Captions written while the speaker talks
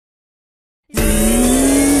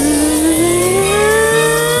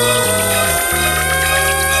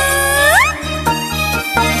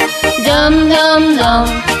dum dum dum,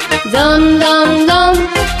 dum dum dum,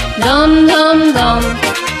 dum dum dum,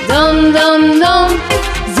 dum dum dum.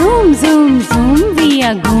 Zoom, zoom, zoom, we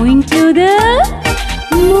are going to the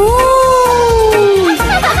moon.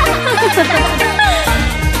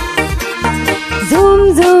 Zoom,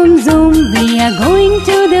 zoom, zoom, we are going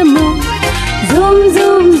to the moon. Zoom,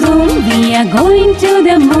 zoom, zoom, we are going to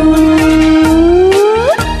the moon.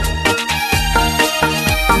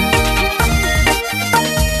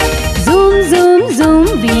 Zoom, zoom, zoom,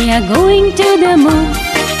 we are going to the moon.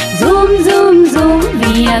 Zoom, zoom, zoom,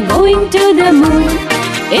 we are going to the moon.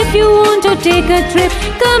 If you want to take a trip,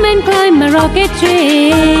 come and climb a rocket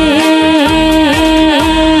ship.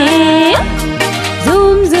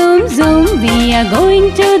 Zoom, zoom, zoom, we are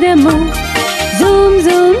going to the moon. Zoom,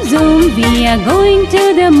 zoom, zoom, we are going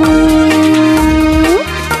to the moon.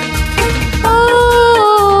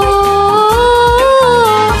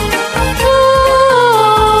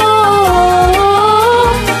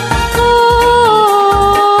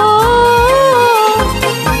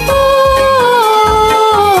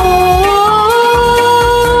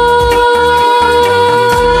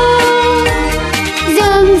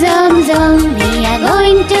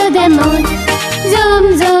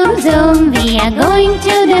 Going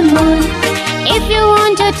to the moon. If you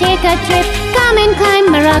want to take a trip, come and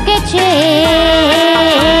climb a rocket ship.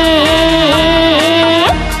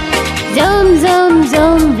 Zoom, zoom,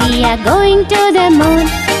 zoom, we are going to the moon.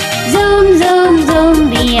 Zoom, zoom, zoom,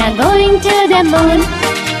 we are going to the moon.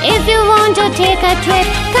 If you want to take a trip,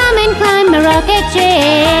 come and climb a rocket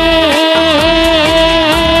ship.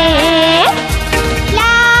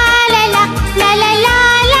 La la la, la la la,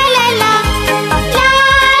 la la la.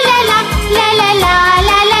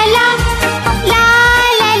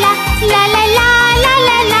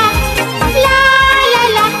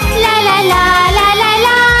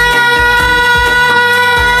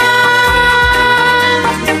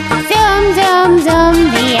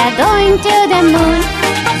 Going to the moon.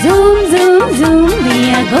 Zoom, zoom, zoom, we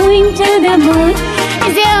are going to the moon.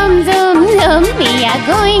 Zoom, zoom, zoom, we are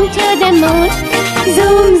going to the moon.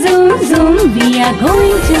 Zoom, zoom, zoom, we are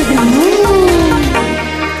going to